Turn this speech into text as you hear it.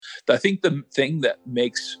I think the thing that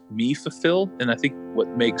makes me fulfilled, and I think what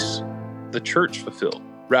makes the church fulfilled,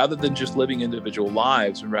 rather than just living individual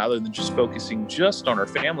lives and rather than just focusing just on our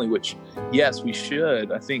family, which yes, we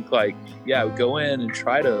should, I think go in and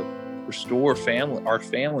try to restore our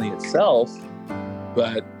family itself.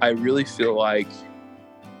 But I really feel like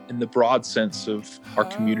in the broad sense of our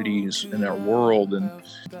communities and our world, and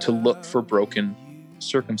to look for broken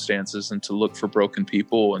circumstances and to look for broken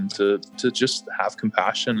people and to just have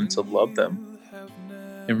compassion and to love them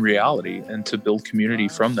in reality and to build community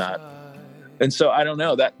from that. And so I don't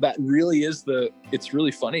know, that really is it's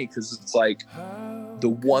really funny because it's like the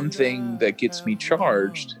one thing that gets me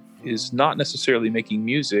charged is not necessarily making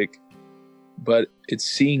music, but it's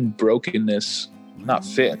seeing brokenness, not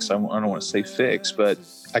fix. I don't want to say fix, but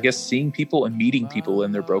I guess seeing people and meeting people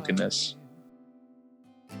in their brokenness.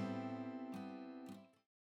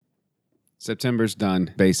 September's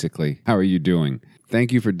done, basically. How are you doing?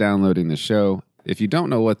 Thank you for downloading the show. If you don't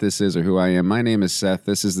know what this is or who I am, my name is Seth.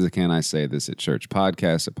 This is the Can I Say This at Church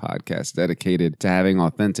podcast, a podcast dedicated to having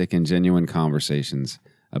authentic and genuine conversations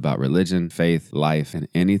about religion, faith, life, and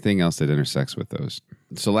anything else that intersects with those.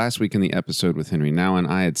 So last week in the episode with Henry Nouwen,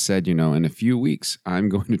 I had said, in a few weeks, I'm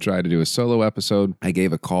going to try to do a solo episode. I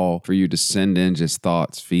gave a call for you to send in just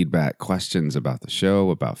thoughts, feedback, questions about the show,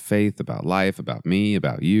 about faith, about life, about me,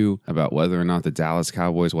 about you, about whether or not the Dallas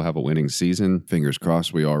Cowboys will have a winning season. Fingers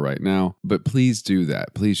crossed we are right now. But please do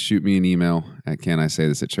that. Please shoot me an email at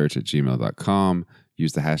canisaythisatchurch@gmail.com.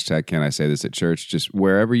 Use the hashtag Can I Say This at Church. Just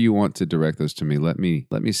wherever you want to direct those to me, let me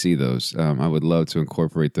see those. I would love to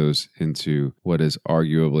incorporate those into what is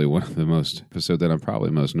arguably one of the episode that I'm probably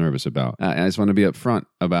most nervous about. I just want to be upfront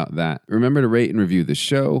about that. Remember to rate and review the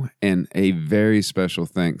show, and a very special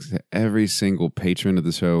thanks to every single patron of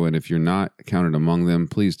the show. And if you're not counted among them,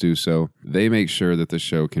 please do so. They make sure that the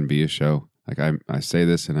show can be a show. Like I say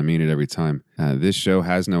this and I mean it every time. This show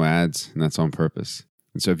has no ads, and that's on purpose.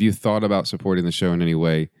 And so if you thought about supporting the show in any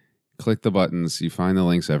way, click the buttons. You find the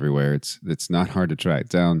links everywhere. It's not hard to track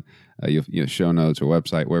down. You show notes or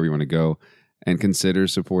website, wherever you want to go, and consider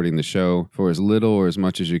supporting the show for as little or as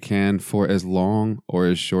much as you can, for as long or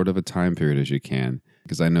as short of a time period as you can,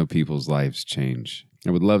 because I know people's lives change.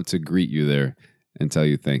 I would love to greet you there and tell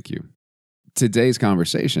you thank you. Today's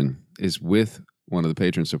conversation is with one of the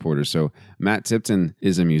patron supporters. So Matt Tipton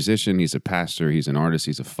is a musician. He's a pastor. He's an artist.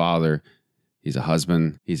 He's a father. He's a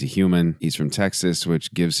husband. He's a human. He's from Texas,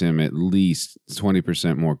 which gives him at least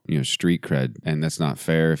 20% more, street cred. And that's not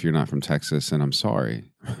fair if you're not from Texas. And I'm sorry.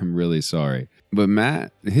 I'm really sorry. But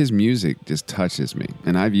Matt, his music just touches me.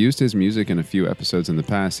 And I've used his music in a few episodes in the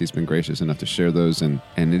past. He's been gracious enough to share those. And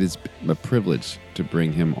it is a privilege to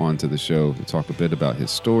bring him onto the show to talk a bit about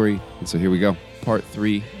his story. And so here we go. Part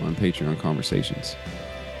 3 on Patreon Conversations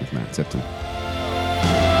with Matt Tipton.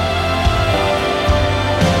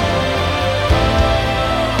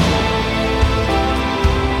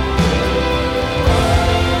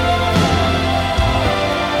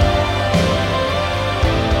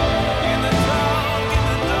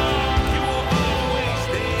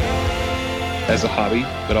 As a hobby,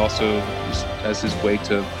 but also just as his way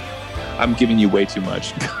to, I'm giving you way too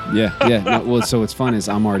much. Yeah. No, well, so what's fun is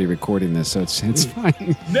I'm already recording this, so it's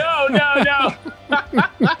fine. No.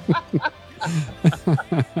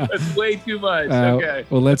 That's way too much. Okay.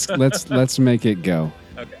 Well, let's make it go.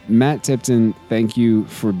 Okay. Matt Tipton, thank you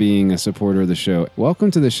for being a supporter of the show.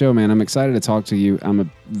 Welcome to the show, man. I'm excited to talk to you. I'm a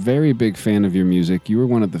very big fan of your music. You were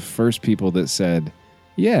one of the first people that said,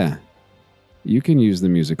 yeah, you can use the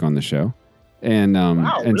music on the show. And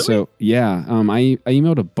wow, and really? So yeah, I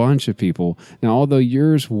emailed a bunch of people. Now, although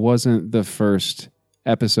yours wasn't the first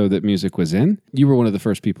episode that music was in, you were one of the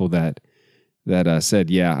first people that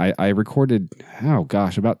said, yeah. I recorded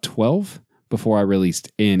about 12 before I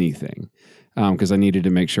released anything, because I needed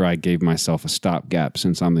to make sure I gave myself a stopgap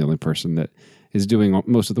since I'm the only person that is doing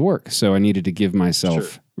most of the work. So I needed to give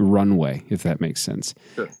myself runway, if that makes sense.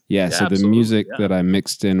 Sure. Yeah, so the music that I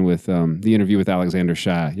mixed in with the interview with Alexander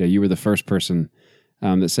Shah, you were the first person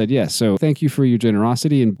that said yes. So thank you for your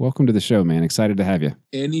generosity and welcome to the show, man. Excited to have you.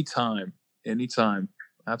 Anytime.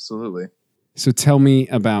 Absolutely. So tell me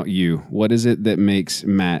about you. What is it that makes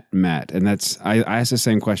Matt Matt? And I ask the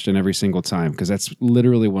same question every single time because that's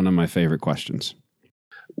literally one of my favorite questions.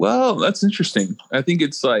 Well, that's interesting. I think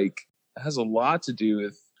it has a lot to do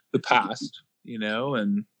with the past,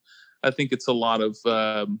 and I think it's a lot of,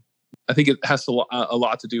 I think it has a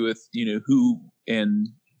lot to do with, who and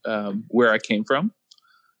where I came from,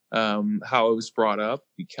 how I was brought up,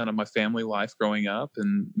 kind of my family life growing up,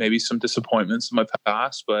 and maybe some disappointments in my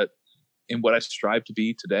past, but in what I strive to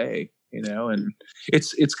be today. and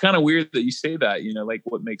it's kind of weird that you say that, like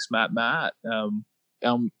what makes Matt Matt.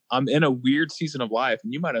 I'm in a weird season of life,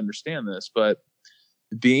 and you might understand this, but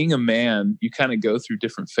being a man, you kind of go through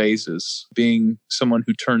different phases. Being someone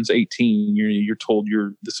who turns 18, you're told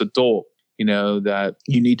you're this adult, that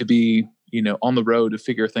you need to be, on the road to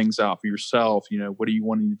figure things out for yourself. What are you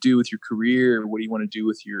wanting to do with your career? What do you want to do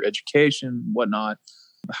with your education, whatnot?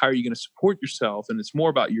 How are you going to support yourself? And it's more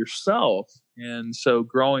about yourself. And so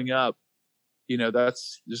growing up,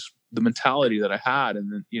 that's just the mentality that I had.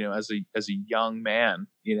 And then, as a young man,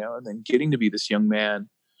 and then getting to be this young man,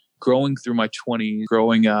 growing through my 20s,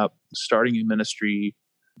 growing up, starting in ministry,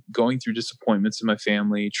 going through disappointments in my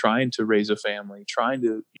family, trying to raise a family, trying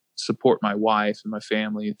to support my wife and my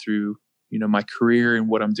family through, my career and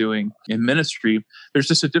what I'm doing in ministry. There's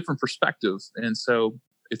just a different perspective. And so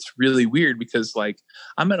it's really weird because like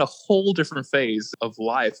I'm at a whole different phase of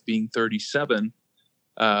life being 37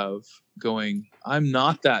 of going, I'm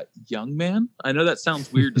not that young man. I know that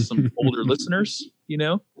sounds weird to some older listeners,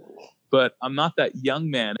 but I'm not that young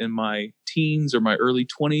man in my teens or my early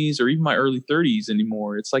 20s or even my early 30s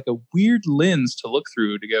anymore. It's like a weird lens to look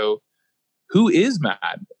through to go, who is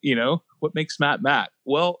Matt? What makes Matt Matt?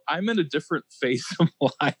 Well, I'm in a different phase of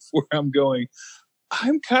life where I'm going,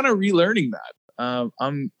 I'm kind of relearning that. I'm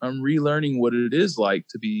relearning what it is like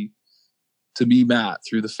to be Matt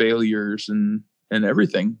through the failures and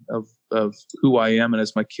everything of who I am. And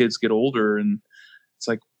as my kids get older, and it's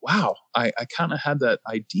like, wow, I kind of had that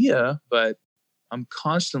idea, but I'm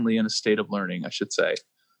constantly in a state of learning, I should say.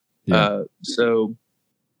 Yeah.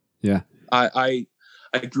 Yeah, I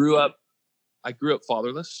grew up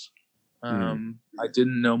fatherless. I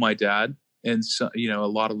didn't know my dad. And so, a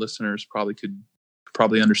lot of listeners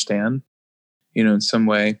could understand, in some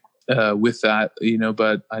way, with that,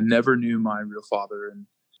 but I never knew my real father. And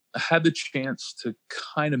I had the chance to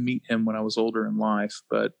kind of meet him when I was older in life,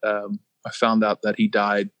 but I found out that he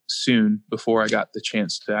died soon before I got the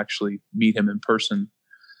chance to actually meet him in person.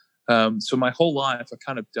 So my whole life, I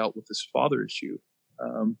kind of dealt with this father issue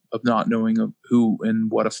of not knowing who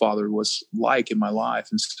and what a father was like in my life.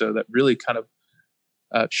 And so that really kind of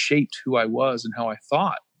shaped who I was and how I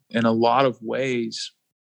thought in a lot of ways.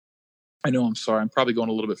 I know, I'm sorry, I'm probably going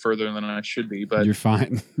a little bit further than I should be, but you're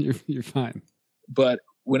fine. You're fine. But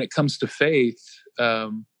when it comes to faith,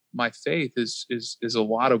 my faith is a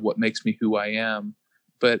lot of what makes me who I am,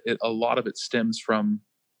 but a lot of it stems from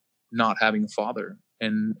not having a father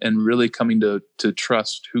and really coming to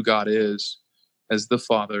trust who God is as the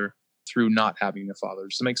Father through not having a father.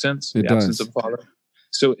 Does that make sense? It the does. Absence of a father.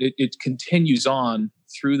 So it continues on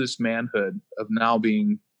through this manhood of now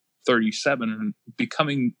being 37 and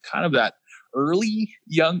becoming kind of that early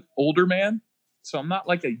young older man. So I'm not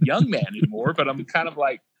like a young man anymore, but I'm kind of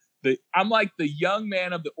like the young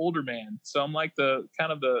man of the older man. So I'm like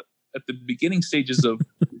at the beginning stages of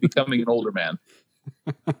becoming an older man.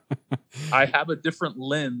 I have a different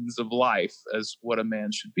lens of life as what a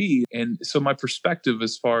man should be. And so my perspective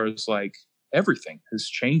as far as like everything is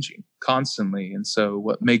changing constantly. And so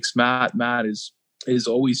what makes Matt is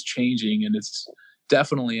always changing. And it's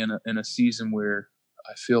definitely in a season where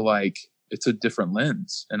I feel like it's a different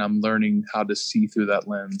lens and I'm learning how to see through that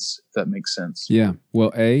lens, if that makes sense. Yeah.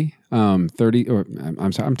 Well, 30, or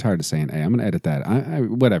I'm sorry, I'm tired of saying I'm going to edit that.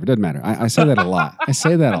 Whatever. Doesn't matter. I say that a lot. I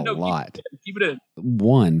say that a lot. Keep it in.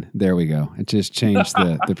 1. There we go. It just changed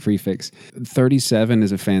the prefix. 37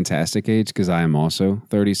 is a fantastic age because I am also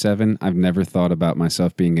 37. I've never thought about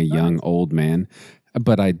myself being a young old man.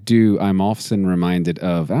 But I'm often reminded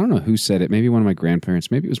of, I don't know who said it, maybe one of my grandparents,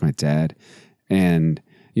 maybe it was my dad. And,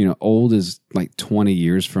 old is like 20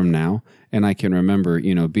 years from now. And I can remember,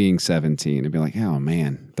 being 17 and be like, oh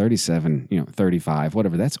man, 37, 35,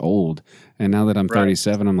 whatever, that's old. And now that I'm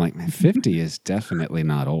 37, I'm like, man, 50 is definitely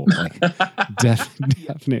not old. Like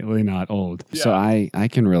definitely not old. Yeah. So I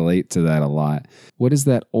can relate to that a lot. What is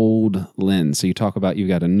that old lens? So you talk about you've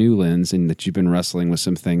got a new lens and that you've been wrestling with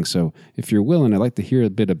some things. So if you're willing, I'd like to hear a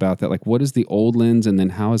bit about that. Like what is the old lens and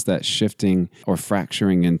then how is that shifting or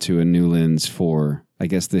fracturing into a new lens for, I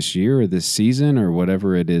guess, this year or this season or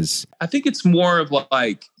whatever it is? I think it's more of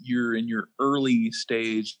like you're in your early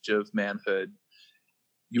stage of manhood.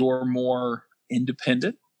 You're more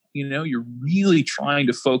independent. You're really trying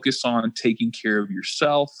to focus on taking care of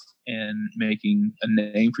yourself and making a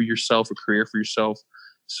name for yourself, a career for yourself,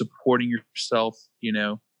 supporting yourself. I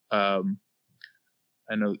know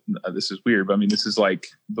this is weird, but I mean, this is like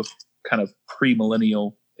the kind of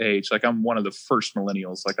pre-millennial age. Like I'm one of the first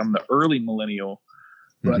millennials. Like I'm the early millennial.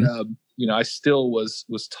 But, I still was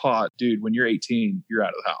taught, dude, when you're 18, you're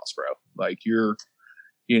out of the house, bro. Like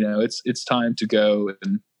it's time to go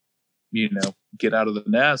and get out of the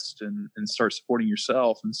nest and start supporting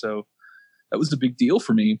yourself. And so that was a big deal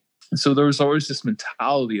for me. And so there was always this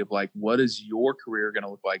mentality of like, what is your career going to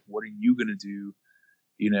look like? What are you going to do,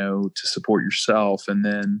 to support yourself? And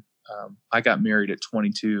then I got married at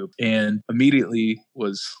 22 and immediately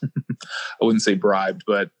was, I wouldn't say bribed,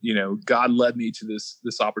 but, God led me to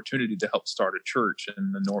this opportunity to help start a church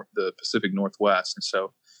in the Pacific Northwest. And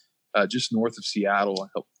so just north of Seattle,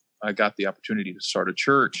 I got the opportunity to start a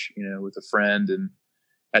church, with a friend, and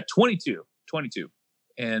at 22,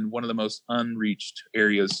 and one of the most unreached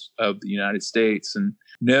areas of the United States, and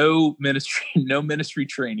no ministry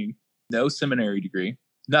training, no seminary degree,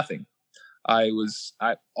 nothing. I was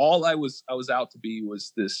out to be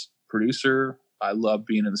was this producer. I loved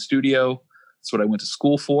being in the studio. That's what I went to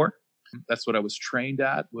school for. That's what I was trained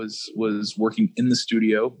at, was working in the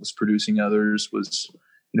studio, was producing others, was,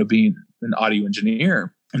 being an audio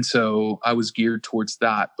engineer. And so I was geared towards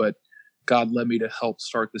that, but God led me to help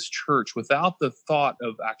start this church without the thought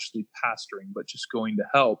of actually pastoring, but just going to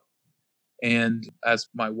help. And as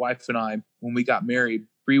my wife and I, when we got married,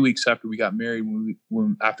 3 weeks after we got married,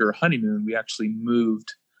 after our honeymoon, we actually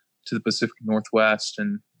moved to the Pacific Northwest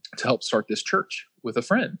and to help start this church with a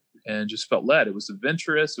friend, and just felt led. It was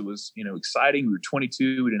adventurous. It was, exciting. We were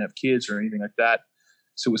 22. We didn't have kids or anything like that.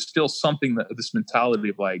 So it was still something this mentality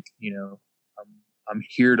of like, I'm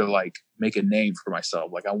here to like make a name for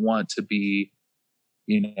myself. Like I want to be,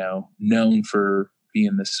 known for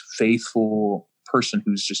being this faithful person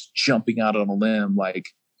who's just jumping out on a limb, like,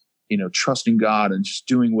 trusting God and just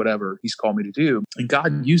doing whatever He's called me to do. And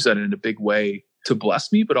God used that in a big way to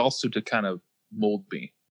bless me, but also to kind of mold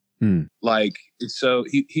me. Like, so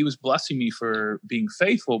he was blessing me for being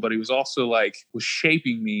faithful, but he was also was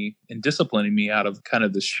shaping me and disciplining me out of kind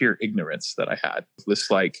of the sheer ignorance that I had,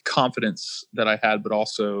 this like confidence that I had, but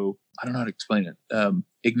also, I don't know how to explain it.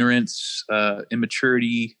 Ignorance,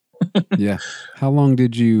 immaturity. Yeah. How long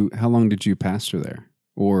did you pastor there?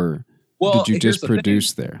 Or did you just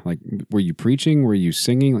produce there? Like, were you preaching? Were you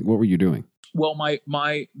singing? Like, what were you doing? Well, my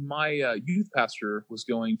youth pastor was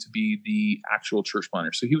going to be the actual church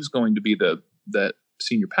planter. So he was going to be the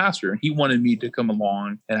senior pastor, and he wanted me to come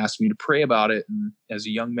along and ask me to pray about it. And as a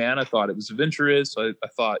young man, I thought it was adventurous. So I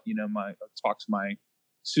thought, I'd talk to my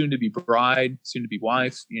soon-to-be bride, soon-to-be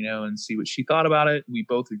wife, and see what she thought about it. We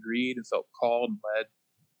both agreed and felt called and led.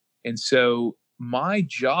 And so my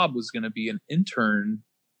job was going to be an intern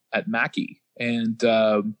at Mackey. And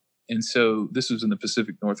so this was in the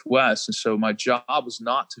Pacific Northwest. And so my job was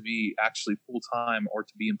not to be actually full-time or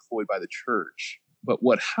to be employed by the church. But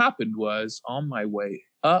what happened was, on my way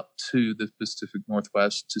up to the Pacific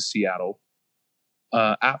Northwest to Seattle,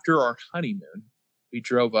 after our honeymoon, we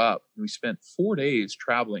drove up and we spent 4 days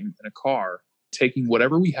traveling in a car, taking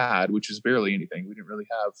whatever we had, which is barely anything. We didn't really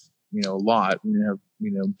have, a lot. We didn't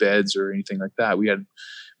have, beds or anything like that. We had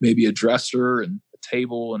maybe a dresser and a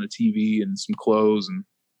table and a TV and some clothes, and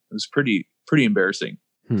it was pretty embarrassing.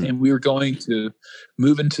 And we were going to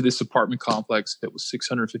move into this apartment complex that was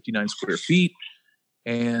 659 square feet.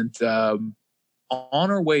 And on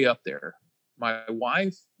our way up there, my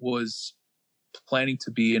wife was planning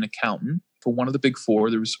to be an accountant for one of the big four.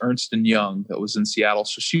 There was Ernst & Young that was in Seattle.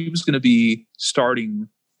 So she was going to be starting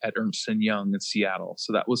at Ernst & Young in Seattle.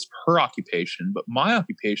 So that was her occupation. But my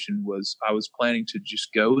occupation was, I was planning to just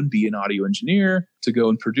go and be an audio engineer, to go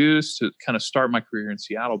and produce, to kind of start my career in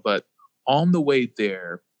Seattle. But on the way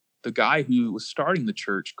there, the guy who was starting the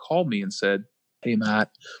church called me and said, "Hey, Matt,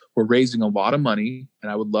 we're raising a lot of money,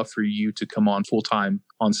 and I would love for you to come on full-time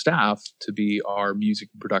on staff to be our music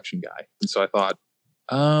production guy." And so I thought,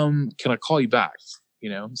 can I call you back?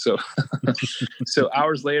 So, so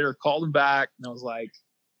hours later, called him back, and I was like,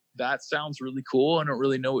 "That sounds really cool. I don't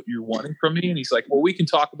really know what you're wanting from me." And he's like, "Well, we can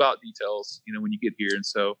talk about details, when you get here." And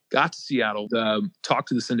so got to Seattle, talked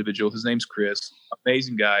to this individual. His name's Chris,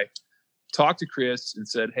 amazing guy. Talked to Chris and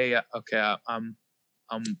said, "Hey, okay, I'm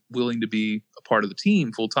willing to be a part of the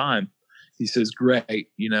team full time." He says, "Great.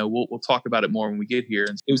 We'll talk about it more when we get here."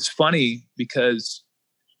 And it was funny because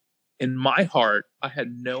in my heart, I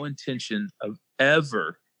had no intention of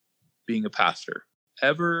ever being a pastor,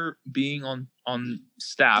 ever being on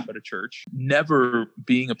staff at a church, never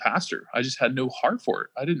being a pastor. I just had no heart for it.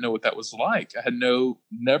 I didn't know what that was like. I had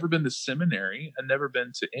never been to seminary. I'd never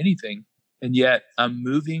been to anything. And yet I'm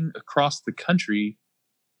moving across the country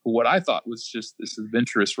for what I thought was just this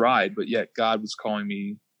adventurous ride. But yet God was calling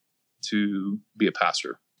me to be a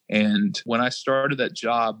pastor. And when I started that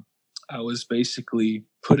job, I was basically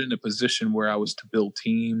put in a position where I was to build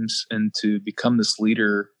teams and to become this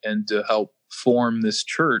leader and to help form this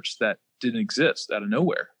church that didn't exist out of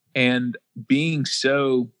nowhere. And being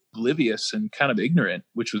so oblivious and kind of ignorant,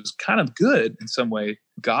 which was kind of good in some way.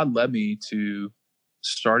 God led me to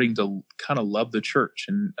starting to kind of love the church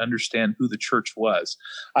and understand who the church was.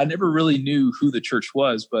 I never really knew who the church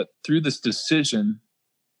was, but through this decision,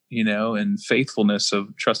 and faithfulness of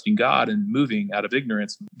trusting God and moving out of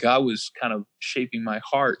ignorance, God was kind of shaping my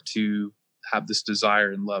heart to have this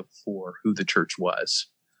desire and love for who the church was.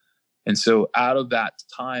 And so out of that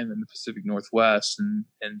time in the Pacific Northwest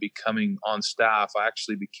and becoming on staff, I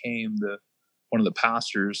actually became one of the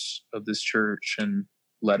pastors of this church and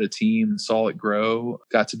led a team and saw it grow,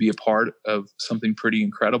 got to be a part of something pretty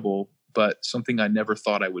incredible, but something I never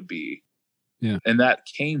thought I would be. Yeah. And that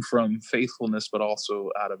came from faithfulness, but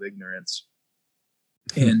also out of ignorance.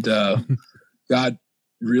 And God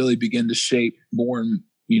really began to shape more and,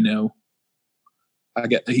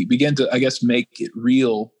 he began to, make it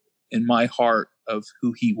real in my heart of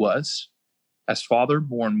who he was as Father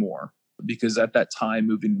more and more. Because at that time,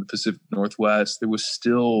 moving to the Pacific Northwest, there was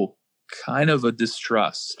still kind of a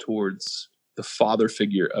distrust towards the father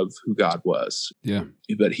figure of who God was. Yeah.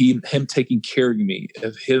 But him taking care of me,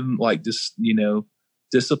 of him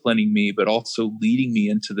disciplining me, but also leading me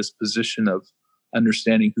into this position of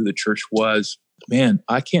understanding who the church was. Man,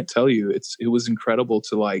 I can't tell you, it was incredible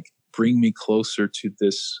to bring me closer to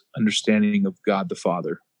this understanding of God the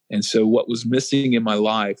Father. And so what was missing in my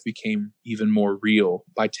life became even more real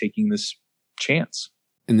by taking this chance.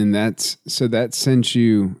 And then that sent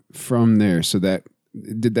you from there. So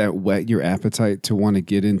did that whet your appetite to want to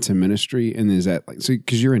get into ministry? And is that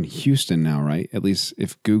because you're in Houston now, right? At least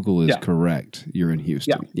if Google is correct, you're in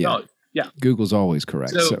Houston. Yeah. No, yeah. Google's always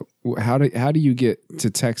correct. So how do you get to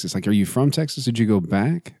Texas? Are you from Texas? Did you go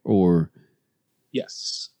back or?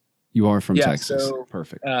 Yes. You are from Texas. So,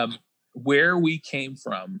 perfect. Where we came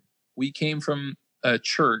from a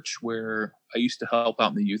church where I used to help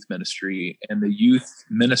out in the youth ministry, and the youth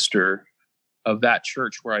minister of that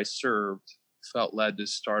church where I served felt led to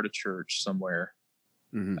start a church somewhere,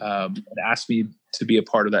 and asked me to be a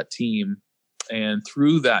part of that team. And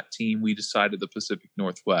through that team, we decided the Pacific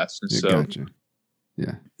Northwest. And gotcha.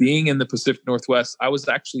 Yeah. Being in the Pacific Northwest, I was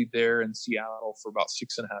actually there in Seattle for about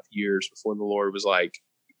 6.5 years before the Lord was like,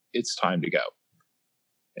 it's time to go.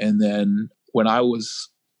 And then when I was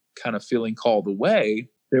kind of feeling called away,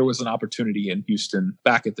 there was an opportunity in Houston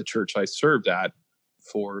back at the church I served at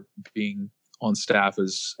for being on staff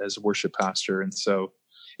as a worship pastor. And so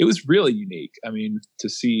it was really unique. I mean, to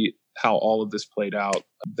see how all of this played out,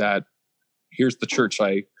 that here's the church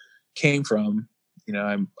I came from,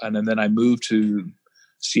 and then I moved to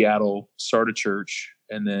Seattle, started a church,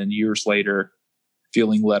 and then years later,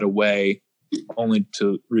 feeling led away, only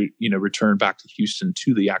to return back to Houston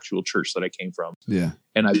to the actual church that I came from. Yeah.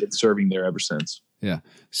 And I've been serving there ever since. Yeah.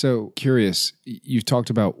 So curious, you've talked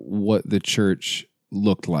about what the church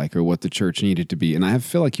looked like or what the church needed to be. And I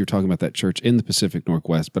feel like you're talking about that church in the Pacific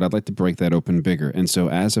Northwest, but I'd like to break that open bigger. And so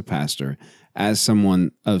as a pastor, as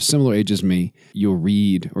someone of similar age as me, you'll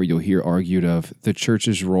read or you'll hear argued of the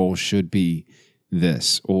church's role should be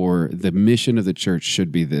this, or the mission of the church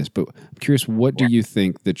should be this. But I'm curious, what do you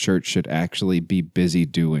think the church should actually be busy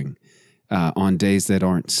doing on days that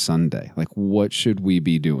aren't Sunday? What should we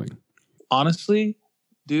be doing? Honestly,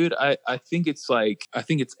 dude, I think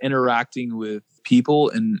it's interacting with people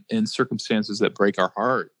in circumstances that break our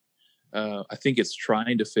heart. I think it's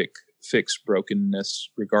trying to fix brokenness,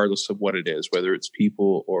 regardless of what it is, whether it's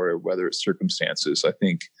people or whether it's circumstances. I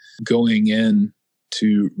think going in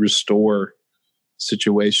to restore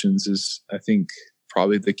situations is,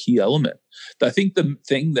 probably the key element. I think the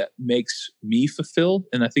thing that makes me fulfilled,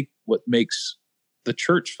 and I think what makes the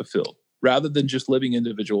church fulfilled, rather than just living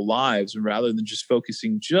individual lives and rather than just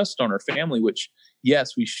focusing just on our family, which,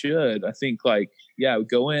 yes, we should. I think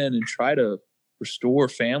go in and try to restore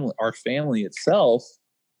our family itself.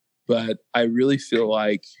 But I really feel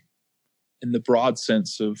like in the broad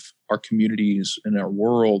sense of our communities and our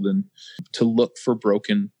world, and to look for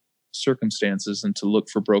broken circumstances and to look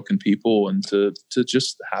for broken people and to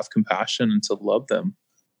just have compassion and to love them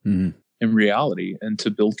in reality and to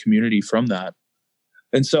build community from that.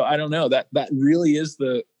 And so I don't know, that really is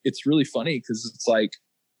it's really funny because it's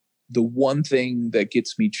the one thing that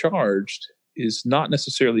gets me charged is not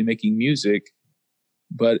necessarily making music,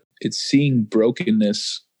 but it's seeing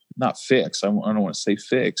brokenness, not fix. I don't want to say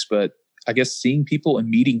fix, but I guess seeing people and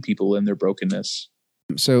meeting people in their brokenness.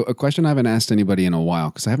 So a question I haven't asked anybody in a while,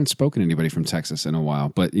 because I haven't spoken to anybody from Texas in a while,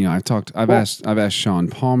 but I've asked Sean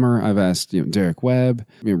Palmer, I've asked Derek Webb,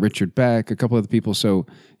 Richard Beck, a couple other people. So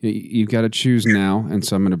you've got to choose now, and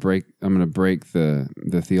so I'm going to break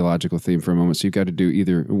the theological theme for a moment. So you've got to do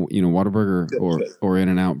either Whataburger or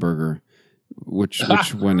In-N-Out Burger. Which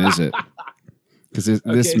one is it? Because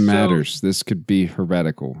this matters. This could be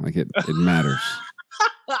heretical. Like it matters.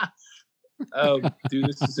 Oh, dude,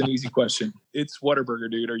 this is an easy question. It's Whataburger,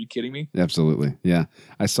 dude. Are you kidding me? Absolutely. Yeah.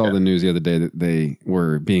 I saw the news the other day that they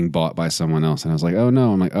were being bought by someone else. And I was like, oh,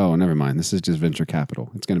 no. I'm like, oh, never mind. This is just venture capital.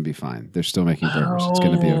 It's going to be fine. They're still making burgers. It's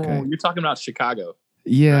going to be okay. You're talking about Chicago.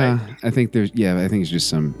 Yeah. Right? I think it's just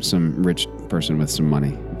some rich person with some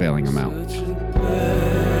money bailing them out.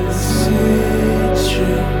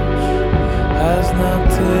 Has not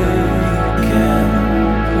taken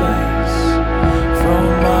place from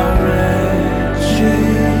my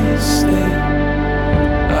wretched state.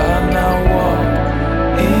 I now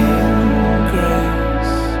walk in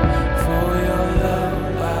grace. For your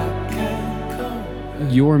love I can come.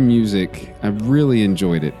 Your music, I've really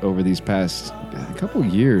enjoyed it over these past couple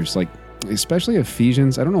years, like especially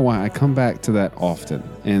Ephesians. I don't know why I come back to that often.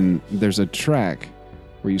 And there's a track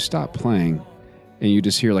where you stop playing and you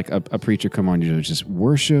just hear like a preacher come on, you just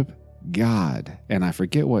worship God. And I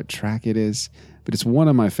forget what track it is, but it's one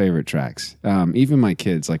of my favorite tracks. Even my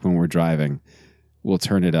kids, like when we're driving, will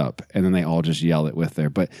turn it up and then they all just yell it with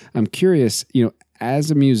there. But I'm curious,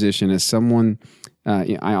 as a musician, as someone,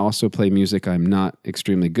 I also play music. I'm not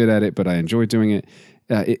extremely good at it, but I enjoy doing it.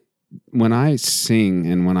 When I sing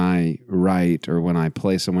and when I write or when I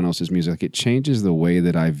play someone else's music, it changes the way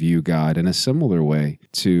that I view God in a similar way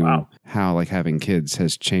to how like having kids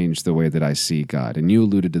has changed the way that I see God. And you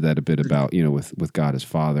alluded to that a bit about, with God as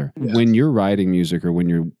Father. Yeah. When you're writing music or when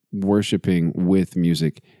you're worshiping with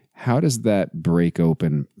music, how does that break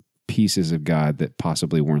open pieces of God that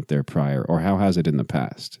possibly weren't there prior, or how has it in the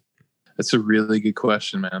past? That's a really good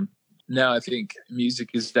question, man. No, I think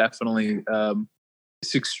music is definitely...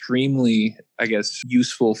 it's extremely, I guess,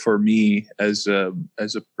 useful for me as a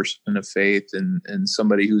person of faith and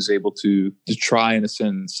somebody who's able to try, in a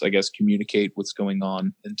sense, I guess, communicate what's going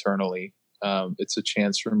on internally. It's a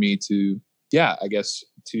chance for me to, I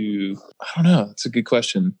don't know. It's a good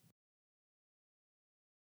question.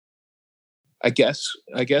 I guess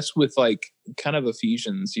with like kind of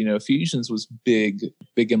Ephesians, Ephesians was big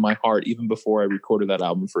in my heart even before I recorded that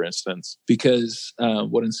album, for instance, because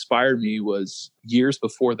what inspired me was years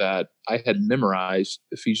before that, I had memorized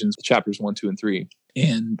Ephesians chapters 1, 2, and 3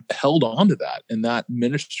 and held on to that. And that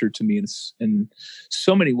ministered to me in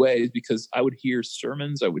so many ways, because I would hear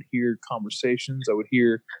sermons, I would hear conversations, I would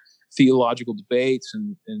hear theological debates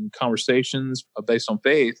and conversations based on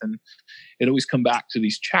faith. And it always come back to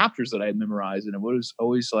these chapters that I had memorized. And it was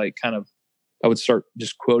always like I would start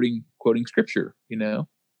just quoting scripture,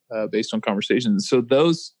 based on conversations. So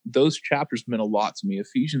those chapters meant a lot to me.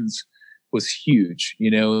 Ephesians was huge,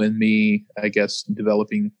 in me, I guess,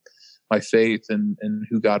 developing my faith and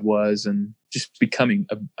who God was, and just becoming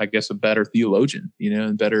a better theologian,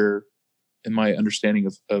 and better in my understanding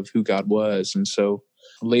of who God was. And so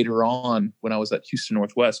later on, when I was at Houston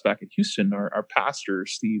Northwest back in Houston, our pastor,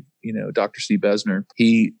 Steve, Dr. Steve Besner,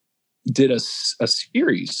 he did a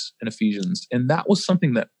series in Ephesians. And that was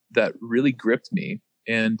something that really gripped me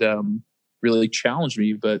and really challenged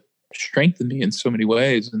me, but strengthened me in so many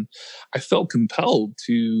ways. And I felt compelled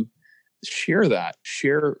to share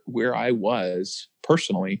where I was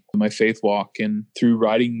personally in my faith walk, and through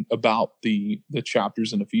writing about the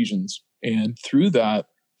chapters in Ephesians. And through that,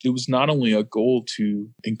 it was not only a goal to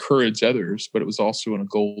encourage others, but it was also a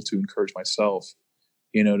goal to encourage myself,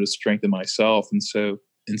 to strengthen myself. And so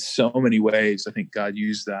in so many ways, I think God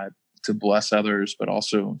used that to bless others, but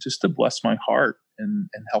also just to bless my heart and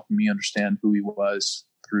helping me understand who he was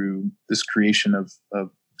through this creation of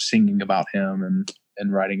singing about him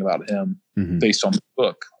and writing about him based on the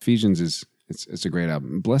book. Ephesians it's a great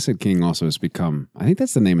album. Blessed King also has become, I think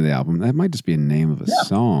that's the name of the album. That might just be a name of a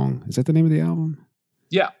song. Is that the name of the album?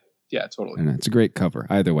 Yeah, totally. It's a great cover.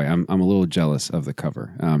 Either way, I'm a little jealous of the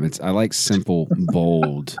cover. I like simple,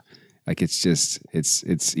 bold. Like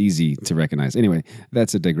it's easy to recognize. Anyway,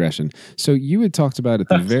 that's a digression. So you had talked about at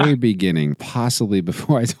the very beginning, possibly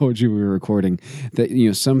before I told you we were recording, that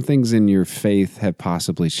some things in your faith have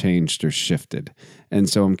possibly changed or shifted. And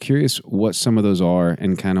so I'm curious what some of those are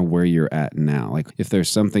and kind of where you're at now. Like if there's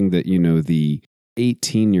something that the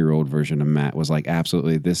 18-year-old version of Matt was like,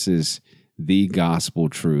 absolutely, this is the gospel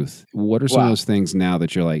truth. What are some of those things now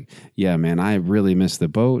that you're like, yeah, man, I really missed the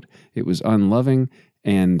boat. It was unloving.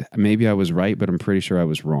 And maybe I was right, but I'm pretty sure I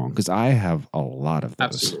was wrong, because I have a lot of those.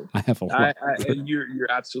 Absolutely. I have a lot. And you're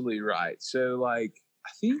absolutely right. So, like, I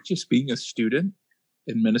think just being a student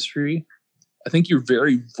in ministry, I think you're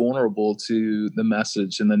very vulnerable to the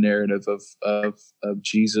message and the narrative of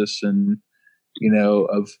Jesus, and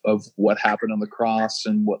of what happened on the cross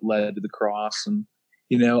and what led to the cross, and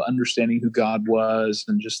understanding who God was,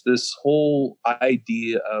 and just this whole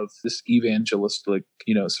idea of this evangelistic,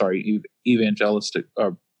 evangelistic,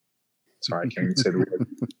 sorry, I can't even say the word.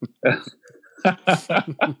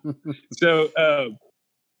 So,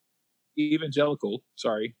 evangelical,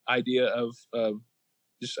 idea of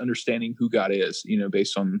just understanding who God is,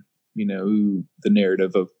 based on, who the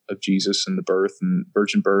narrative of Jesus and the birth and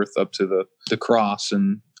virgin birth up to the cross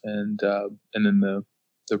and then the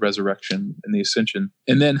resurrection and the ascension,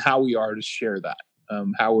 and then how we are to share that,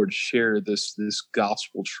 how we're to share this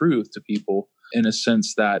gospel truth to people in a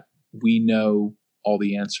sense that we know all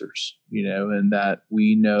the answers, and that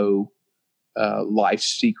we know life's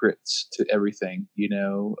secrets to everything,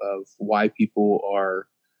 of why people are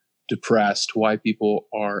depressed, why people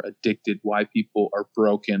are addicted, why people are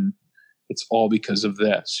broken. It's all because of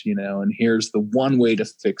this, and here's the one way to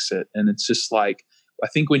fix it. And it's just like, I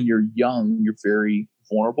think when you're young, you're very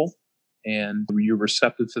vulnerable and you're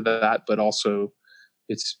receptive to that, but also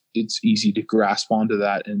it's easy to grasp onto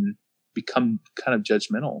that and become kind of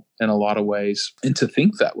judgmental in a lot of ways, and to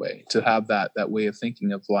think that way, to have that way of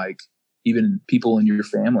thinking of like, even people in your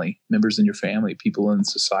family, members in your family, people in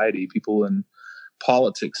society, people in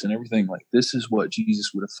politics and everything, like, this is what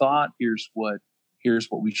Jesus would have thought. Here's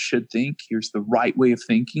what we should think. Here's the right way of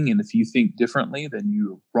thinking. And if you think differently, then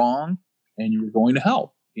you're wrong and you're going to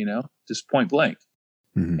hell, just point blank.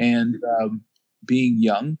 Mm-hmm. And being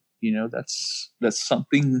young, that's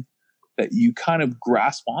something that you kind of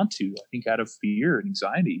grasp onto, I think, out of fear and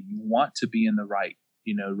anxiety. You want to be in the right,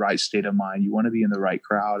 right state of mind. You want to be in the right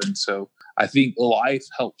crowd. And so I think life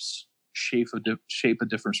helps shape a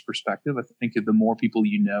different perspective. I think the more people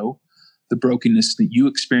the brokenness that you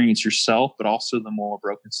experience yourself, but also the more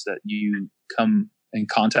brokenness that you come in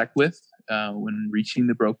contact with when reaching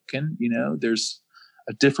the broken, there's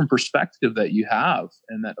a different perspective that you have,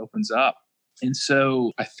 and that opens up. And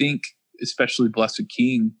so I think, especially Blessed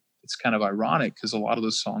King, it's kind of ironic because a lot of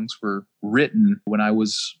those songs were written when I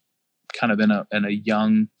was kind of in a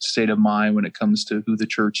young state of mind when it comes to who the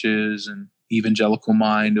church is, and evangelical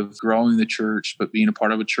mind of growing the church, but being a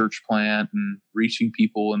part of a church plant and reaching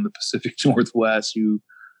people in the Pacific Northwest who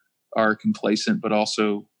are complacent, but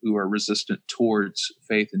also who are resistant towards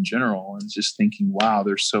faith in general, and just thinking, wow,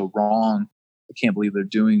 they're so wrong. I can't believe they're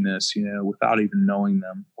doing this, without even knowing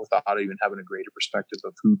them, without even having a greater perspective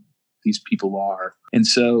of who these people are. And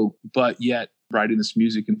so, but yet writing this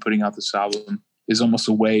music and putting out this album is almost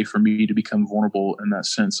a way for me to become vulnerable in that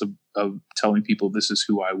sense of telling people this is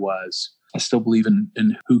who I was. I still believe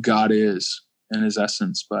in who God is and his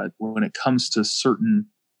essence. But when it comes to certain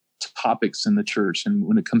topics in the church, and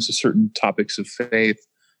when it comes to certain topics of faith,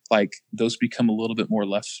 like, those become a little bit more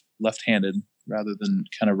left-handed rather than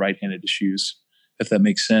kind of right-handed issues, if that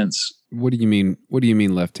makes sense. What do you mean? What do you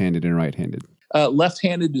mean left-handed and right-handed?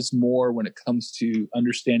 Left-handed is more when it comes to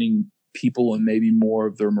understanding people and maybe more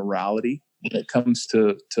of their morality. When it comes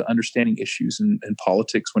to understanding issues in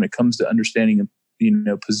politics, when it comes to understanding,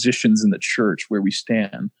 positions in the church, where we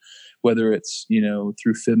stand, whether it's,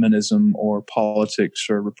 through feminism or politics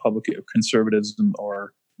or Republican or conservatism,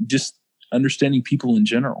 or just understanding people in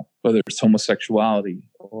general, whether it's homosexuality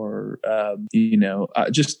or,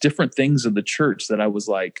 just different things of the church that I was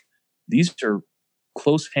like, these are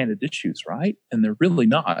close-handed issues, right? And they're really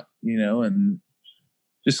not, and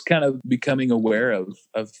just kind of becoming aware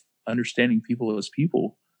of understanding people as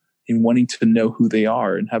people and wanting to know who they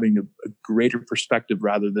are and having a greater perspective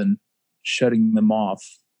rather than shutting them off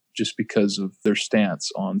just because of their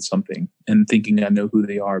stance on something and thinking I know who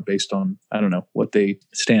they are based on, I don't know, what they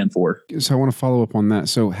stand for. So I want to follow up on that.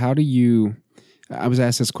 So I was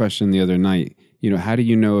asked this question the other night, how do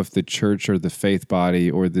you know if the church or the faith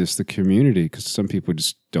body or the community, because some people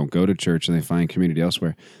just don't go to church and they find community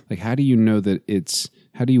elsewhere. Like, how do you know that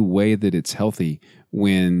how do you weigh that it's healthy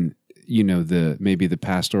when, maybe the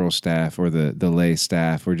pastoral staff or the lay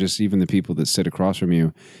staff or just even the people that sit across from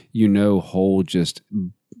you, hold just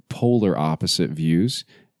polar opposite views?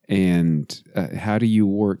 And how do you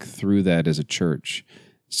work through that as a church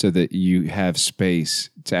so that you have space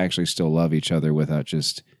to actually still love each other without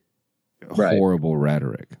just horrible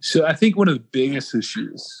rhetoric? So I think one of the biggest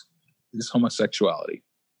issues is homosexuality,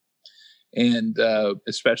 and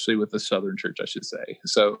especially with the Southern church, I should say.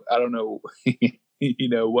 So I don't know,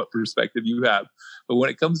 what perspective you have, but when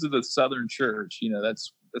it comes to the Southern church,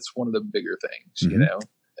 that's one of the bigger things, mm-hmm.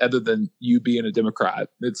 Other than you being a Democrat,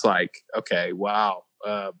 it's like, okay, wow,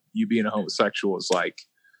 you being a homosexual is like,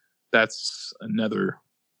 that's another,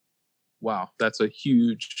 wow, that's a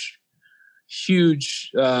huge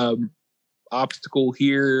obstacle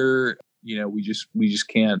here. We just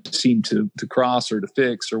can't seem to cross or to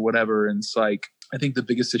fix or whatever. And it's like, I think the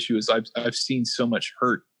biggest issue is I've seen so much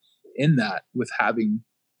hurt in that with having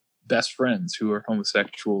best friends who are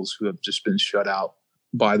homosexuals who have just been shut out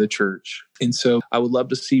by the church. And so I would love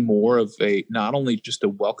to see more of not only just a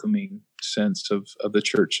welcoming sense of the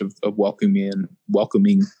church of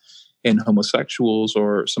welcoming in homosexuals,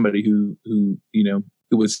 or somebody who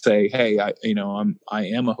would say, hey, I am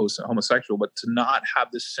a homosexual, but to not have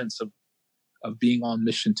this sense of being on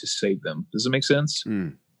mission to save them. Does it make sense?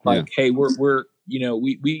 Like, hey, we're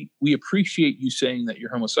we appreciate you saying that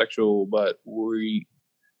you're homosexual, but we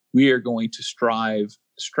are going to strive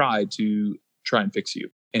to try and fix you.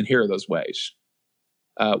 And here are those ways.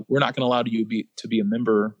 We're not going to allow you to be a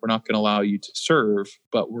member. We're not going to allow you to serve,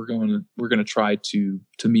 but we're going to try to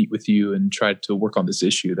meet with you and try to work on this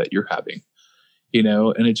issue that you're having.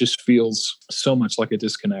 And it just feels so much like a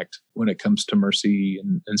disconnect when it comes to mercy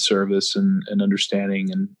and service and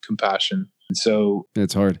understanding and compassion. And so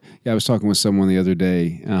it's hard. Yeah, I was talking with someone the other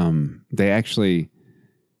day. They actually.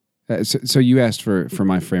 So you asked for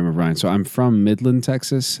my frame of mind. So I'm from Midland,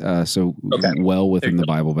 Texas. Well within the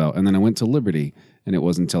Bible Belt, and then I went to Liberty, and it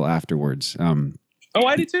wasn't until afterwards.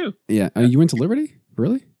 I did too. Yeah, you went to Liberty?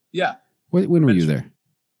 Really? Yeah. When were you there?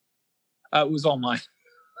 It was online.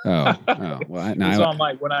 Well, it was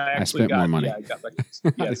online when I actually spent more money. Yeah, I got back.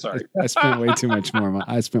 Yeah, sorry. I spent way too much more.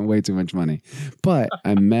 I spent way too much money, but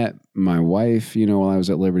I met my wife. While I was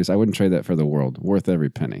at Liberty, so I wouldn't trade that for the world. Worth every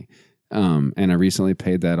penny. And I recently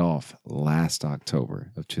paid that off last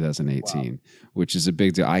October of 2018, which is a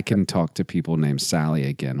big deal. I can talk to people named Sally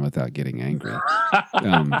again without getting angry.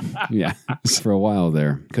 For a while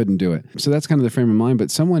there, couldn't do it. So that's kind of the frame of mind. But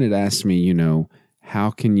someone had asked me,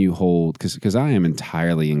 how can you hold, because I am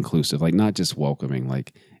entirely inclusive, like not just welcoming,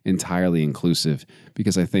 like entirely inclusive,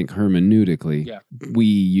 because I think hermeneutically we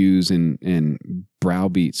use and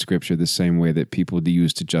browbeat scripture the same way that people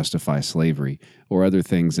use to justify slavery or other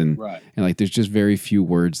things. And like there's just very few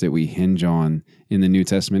words that we hinge on in the New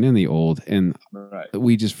Testament and the Old, and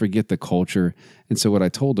we just forget the culture. And so what I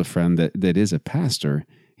told a friend that is a pastor,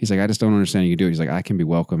 he's like, I just don't understand how you do it. He's like, I can be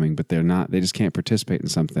welcoming, but they just can't participate in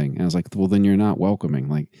something. And I was like, well, then you're not welcoming.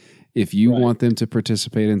 Like if you want them to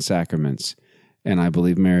participate in sacraments, and I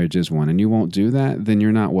believe marriage is one, and you won't do that, then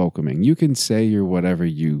you're not welcoming. You can say you're whatever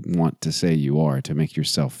you want to say you are to make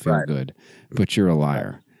yourself feel good, but you're a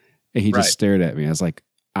liar. And he just stared at me. I was like,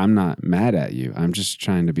 I'm not mad at you. I'm just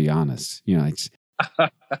trying to be honest.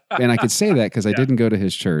 And I could say that because I didn't go to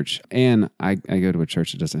his church, and I go to a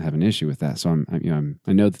church that doesn't have an issue with that. So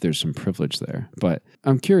I know that there's some privilege there, but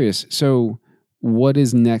I'm curious. So what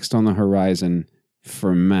is next on the horizon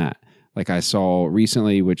for Matt? Like I saw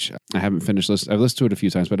recently, which I haven't finished listening. I've listened to it a few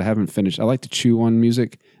times, but I haven't finished. I like to chew on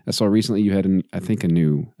music. I saw recently you had, I think, a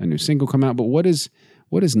new single come out. But what is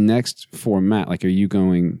next for Matt? Like, where are you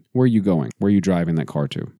going? Where are you driving that car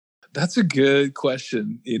to? That's a good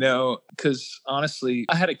question, because honestly,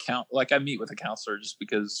 I meet with a counselor just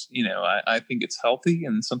because, I think it's healthy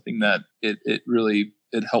and something that it really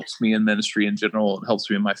helps me in ministry in general. It helps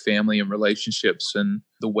me in my family and relationships and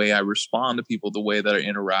the way I respond to people, the way that I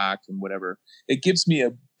interact and whatever. It gives me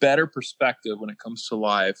a better perspective when it comes to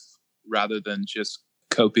life rather than just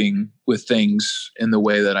coping with things in the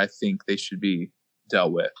way that I think they should be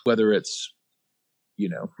dealt with, whether it's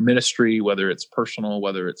ministry, whether it's personal,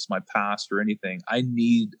 whether it's my past or anything. I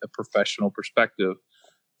need a professional perspective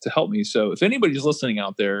to help me. So if anybody's listening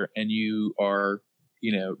out there and you are,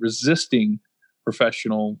 resisting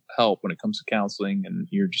professional help when it comes to counseling, and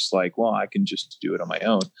you're just like, well, I can just do it on my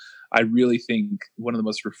own. I really think one of the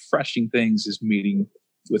most refreshing things is meeting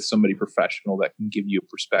with somebody professional that can give you a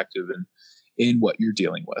perspective in what you're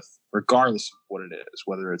dealing with, regardless of what it is,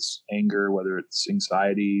 whether it's anger, whether it's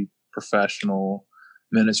anxiety, professional,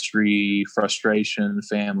 ministry, frustration,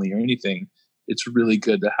 family, or anything. It's really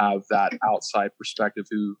good to have that outside perspective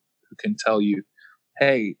who can tell you,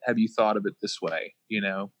 hey, have you thought of it this way?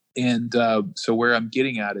 And so where I'm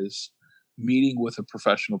getting at is meeting with a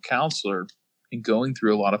professional counselor and going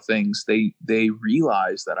through a lot of things. They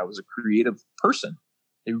realized that I was a creative person.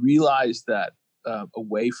 They realized that a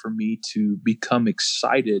way for me to become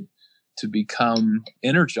excited, to become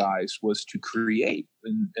energized, was to create,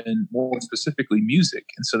 and more specifically music.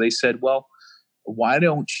 And so they said, well, why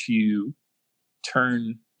don't you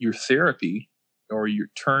turn your therapy or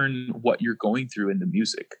turn what you're going through into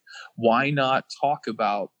music? Why not talk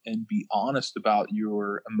about and be honest about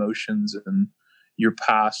your emotions and your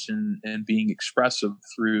passion and being expressive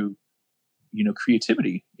through,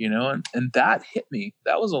 creativity, and that hit me.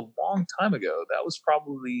 That was a long time ago. That was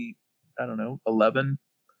probably, 11,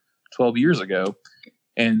 12 years ago.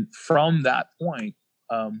 And from that point,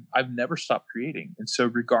 I've never stopped creating. And so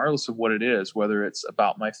regardless of what it is, whether it's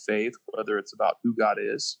about my faith, whether it's about who God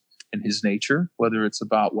is and his nature, whether it's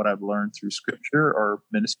about what I've learned through scripture or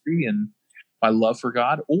ministry and my love for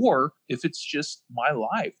God, or if it's just my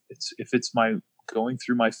life, if it's my going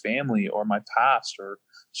through my family or my past or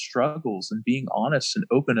struggles, and being honest and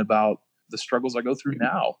open about the struggles I go through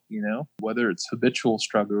now, whether it's habitual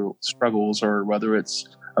struggles or whether it's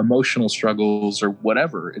emotional struggles or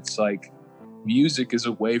whatever. It's like music is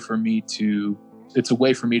a way for me to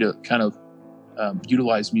kind of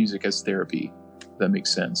utilize music as therapy. If that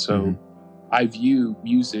makes sense. So I view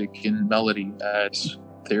music and melody as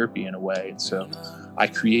therapy in a way. And so I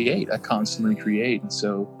constantly create. And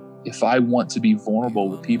so if I want to be vulnerable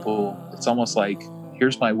with people, it's almost like,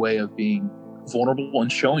 here's my way of being vulnerable,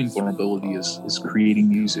 and showing vulnerability is creating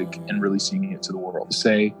music and releasing it to the world. To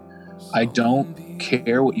say, I don't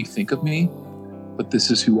care what you think of me, but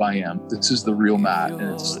this is who I am. This is the real Matt,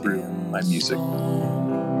 and it's through my music.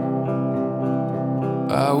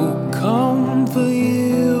 I will come for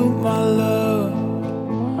you, my love,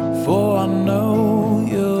 for I know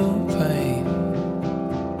your pain.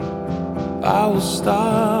 I will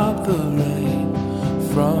stop the rain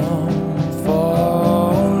from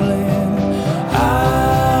falling.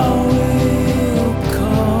 I will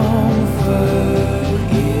comfort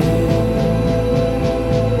you.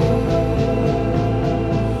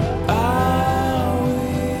 I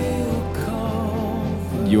will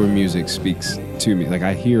comfort Your music speaks to me. Like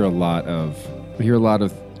I hear a lot of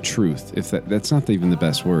truth. If that's not even the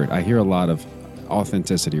best word. I hear a lot of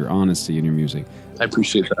authenticity or honesty in your music. I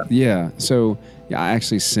appreciate that. Yeah. So I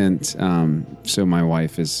actually sent. So my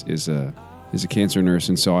wife is a cancer nurse,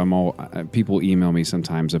 and so people email me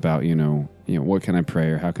sometimes about what can I pray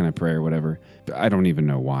or how can I pray or whatever. I don't even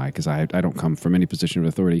know why, because I don't come from any position of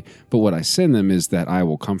authority. But what I send them is that I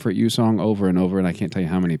Will Comfort You song over and over, and I can't tell you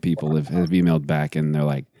how many people have emailed back, and they're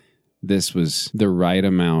like, this was the right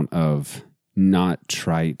amount of not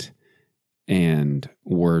trite and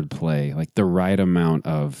wordplay, like the right amount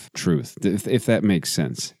of truth, if that makes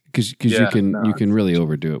sense. Because you can really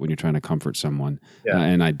overdo it when you're trying to comfort someone,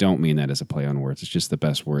 and I don't mean that as a play on words. It's just the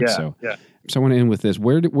best word. So I want to end with this.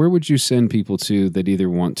 Where would you send people to that either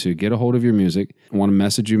want to get a hold of your music, want to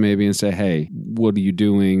message you maybe and say, hey, what are you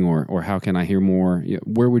doing, or how can I hear more?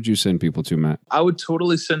 Where would you send people to, Matt? I would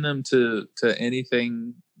totally send them to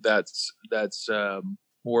anything that's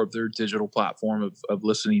more of their digital platform of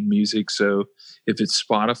listening music. So if it's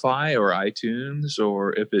Spotify or iTunes,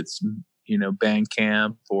 or if it's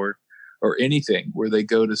Bandcamp or anything where they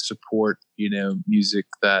go to support music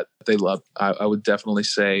that they love, I would definitely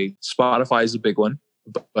say Spotify is a big one.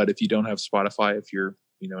 But if you don't have Spotify, if you're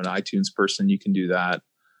an iTunes person, you can do that.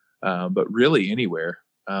 But really anywhere,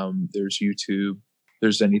 there's YouTube,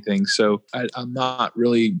 there's anything. So I'm not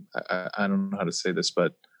really, I don't know how to say this,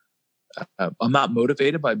 but I'm not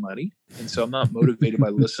motivated by money. And so I'm not motivated by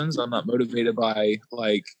listens. I'm not motivated by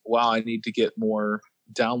like, wow, I need to get more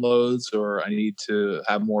downloads, or I need to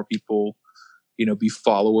have more people, be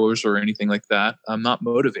followers or anything like that. I'm not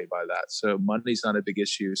motivated by that. So money's not a big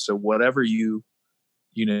issue. So whatever you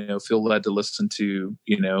feel led to listen to,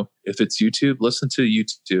 if it's YouTube, listen to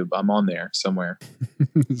YouTube. I'm on there somewhere.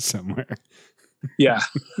 Somewhere. Yeah.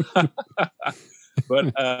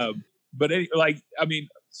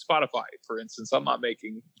 Spotify, for instance, I'm not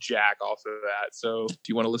making jack off of that. So if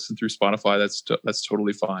you want to listen through Spotify, that's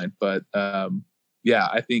totally fine. But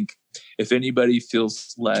I think if anybody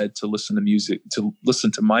feels led to listen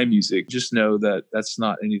to my music, just know that that's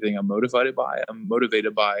not anything I'm motivated by. I'm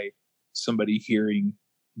motivated by somebody hearing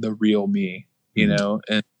the real me,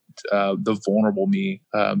 and the vulnerable me.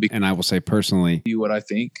 And I will say personally, what I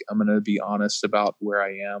think, I'm going to be honest about where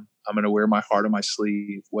I am. I'm going to wear my heart on my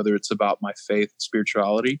sleeve, whether it's about my faith and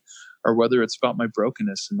spirituality, or whether it's about my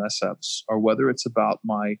brokenness and mess ups, or whether it's about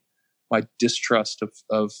my distrust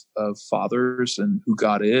of fathers and who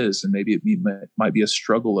God is. And maybe it might be a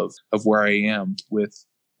struggle of where I am with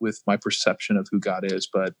my perception of who God is.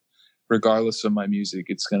 But regardless of my music,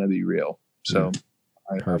 it's going to be real. So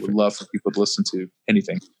I would love for people to listen to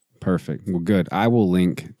anything. Perfect. Well, good. I will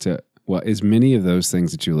link to as many of those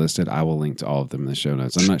things that you listed. I will link to all of them in the show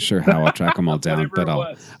notes. I'm not sure how I'll track them all down, but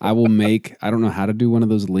I will make. I don't know how to do one of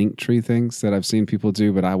those link tree things that I've seen people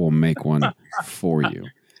do, but I will make one for you.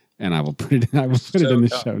 and I will put it in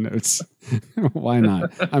the show notes. Why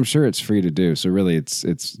not? I'm sure it's free to do. So really it's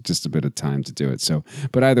just a bit of time to do it. So,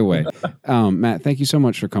 but either way, Matt, thank you so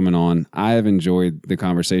much for coming on. I have enjoyed the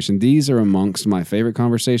conversation. These are amongst my favorite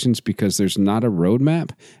conversations because there's not a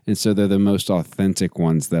roadmap. And so they're the most authentic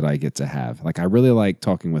ones that I get to have. Like I really like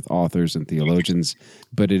talking with authors and theologians,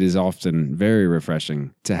 but it is often very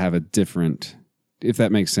refreshing to have a different, if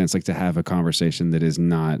that makes sense, like to have a conversation that is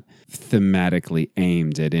not thematically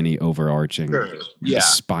aimed at any overarching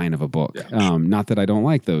spine of a book. Yeah. Not that I don't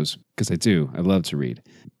like those, because I do. I love to read.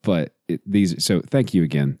 But so thank you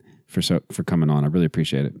again for coming on. I really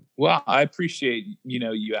appreciate it. Well, I appreciate,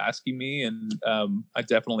 you asking me, and I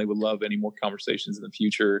definitely would love any more conversations in the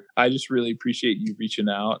future. I just really appreciate you reaching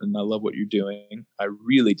out, and I love what you're doing. I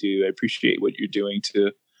really do. I appreciate what you're doing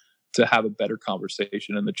to have a better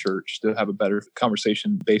conversation in the church, to have a better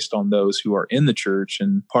conversation based on those who are in the church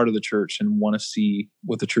and part of the church and want to see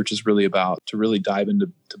what the church is really about, to really dive into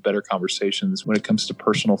better conversations when it comes to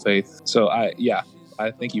personal faith. So I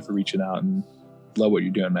thank you for reaching out and love what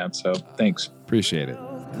you're doing, man. So thanks. Appreciate it.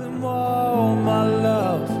 Oh, my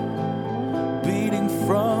love, beating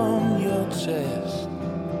from your chest.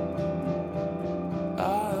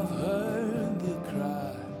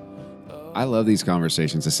 I love these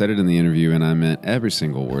conversations. I said it in the interview, and I meant every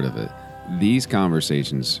single word of it. These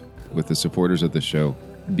conversations with the supporters of the show,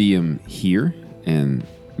 be them here and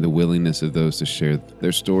the willingness of those to share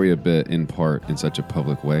their story a bit in part in such a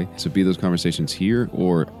public way. So be those conversations here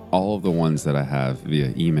or all of the ones that I have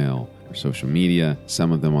via email or social media,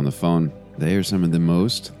 some of them on the phone. They are some of the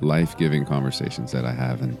most life-giving conversations that I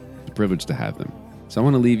have, and it's a privilege to have them. So I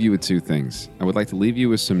want to leave you with two things. I would like to leave you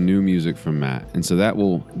with some new music from Matt, and so that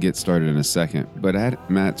will get started in a second. But at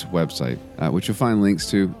Matt's website, which you'll find links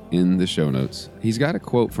to in the show notes, he's got a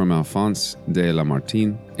quote from Alphonse de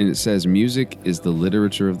Lamartine, and it says, "Music is the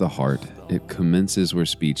literature of the heart. It commences where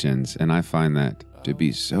speech ends," and I find that to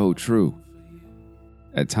be so true.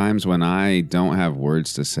 At times when I don't have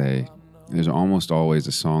words to say, there's almost always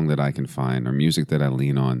a song that I can find or music that I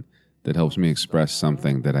lean on that helps me express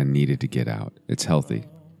something that I needed to get out. It's healthy.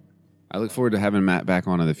 I look forward to having Matt back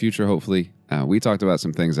on in the future, hopefully. We talked about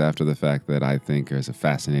some things after the fact that I think is a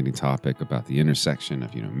fascinating topic about the intersection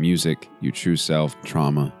of, music, your true self,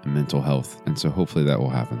 trauma, and mental health. And so hopefully that will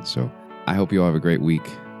happen. So I hope you all have a great week.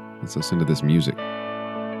 Let's listen to this music.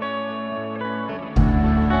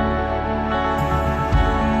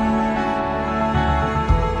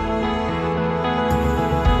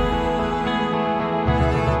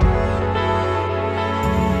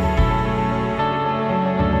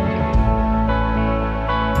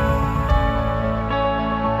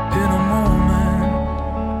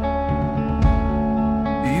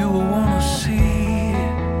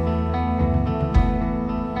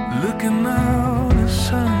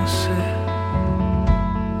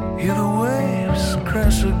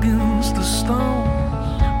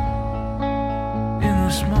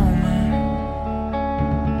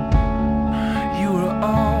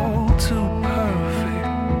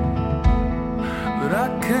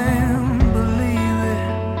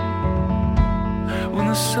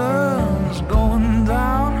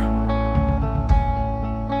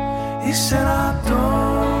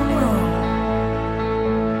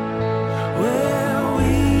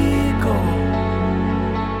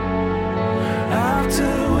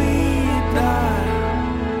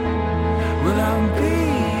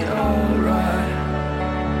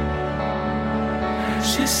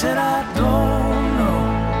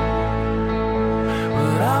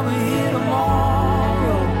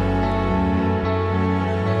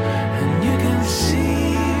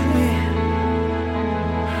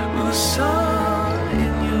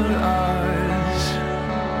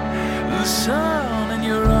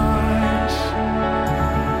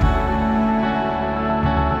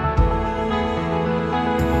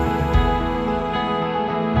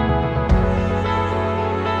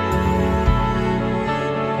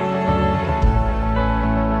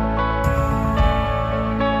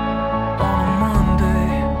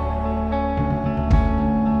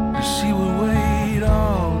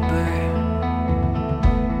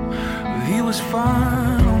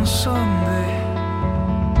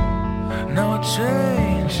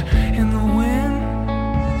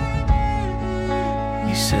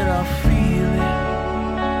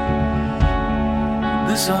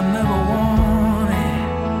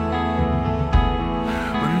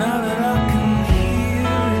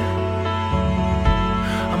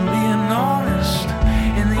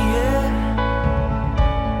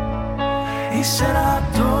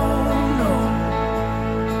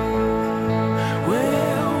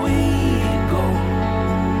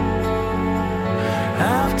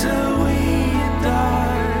 After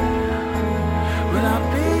I'll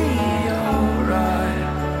be alright.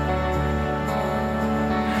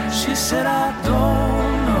 She said, I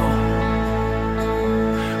don't know,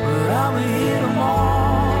 but I'll be here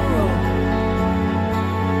tomorrow,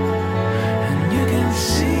 and you can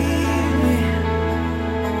see me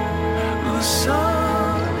with the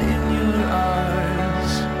sun in your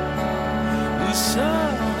eyes, with the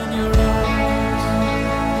sun in your eyes.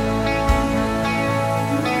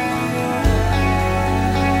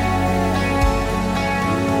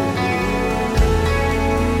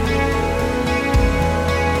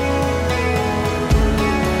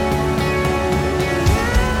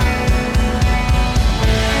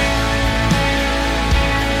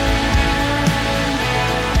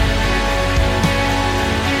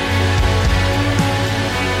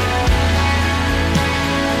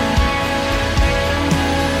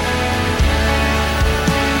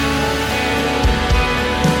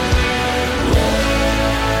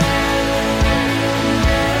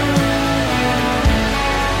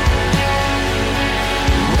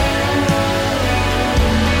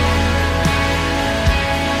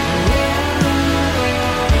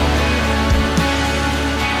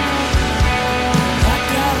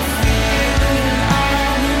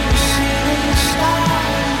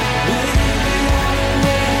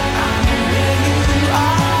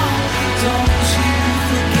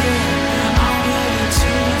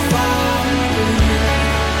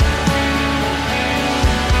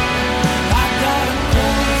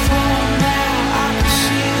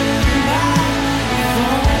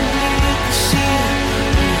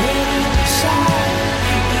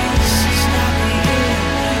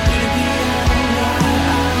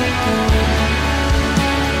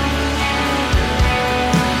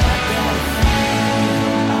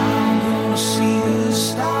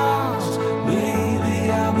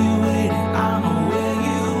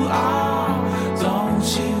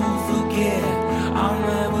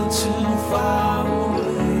 Far